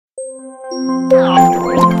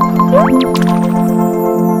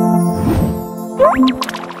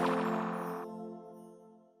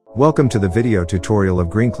Welcome to the video tutorial of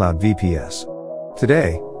GreenCloud VPS.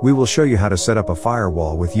 Today, we will show you how to set up a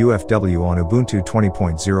firewall with UFW on Ubuntu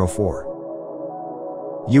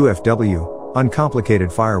 20.04. UFW,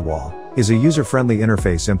 Uncomplicated Firewall, is a user-friendly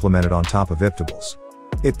interface implemented on top of iptables.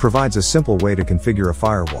 It provides a simple way to configure a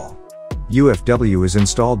firewall. UFW is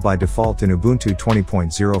installed by default in Ubuntu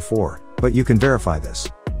 20.04, but you can verify this.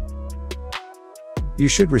 You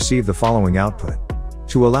should receive the following output.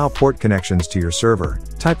 To allow port connections to your server,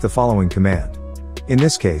 type the following command. In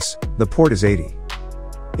this case, the port is 80.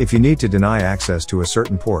 If you need to deny access to a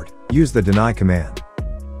certain port, use the deny command.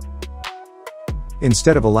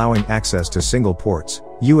 Instead of allowing access to single ports,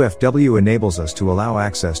 UFW enables us to allow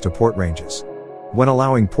access to port ranges. When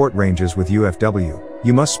allowing port ranges with UFW,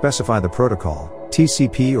 you must specify the protocol,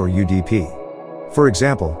 TCP or UDP. For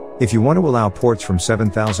example, if you want to allow ports from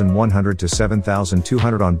 7100 to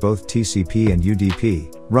 7200 on both TCP and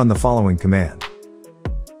UDP, run the following command.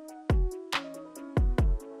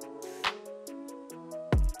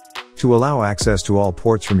 To allow access to all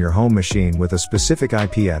ports from your home machine with a specific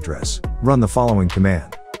IP address, run the following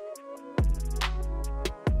command.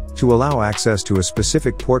 To allow access to a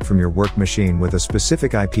specific port from your work machine with a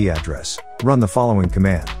specific IP address, run the following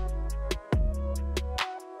command.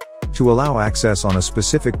 To allow access on a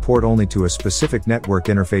specific port only to a specific network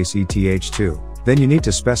interface ETH2, then you need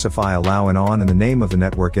to specify allow and on and the name of the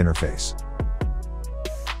network interface.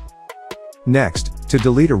 Next, to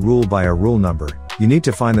delete a rule by a rule number, you need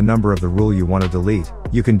to find the number of the rule you want to delete.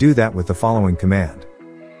 You can do that with the following command.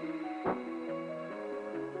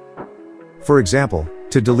 For example,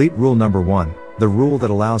 to delete rule number 1, the rule that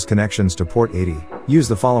allows connections to port 80, use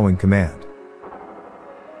the following command.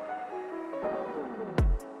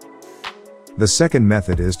 The second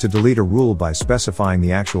method is to delete a rule by specifying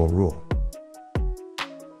the actual rule.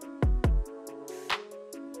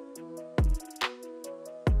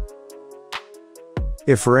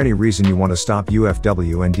 If for any reason you want to stop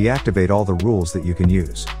UFW and deactivate all the rules that you can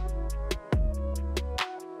use.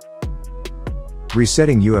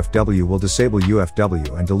 Resetting UFW will disable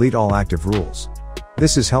UFW and delete all active rules.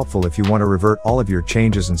 This is helpful if you want to revert all of your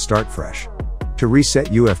changes and start fresh. To reset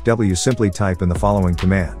UFW, simply type in the following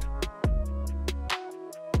command.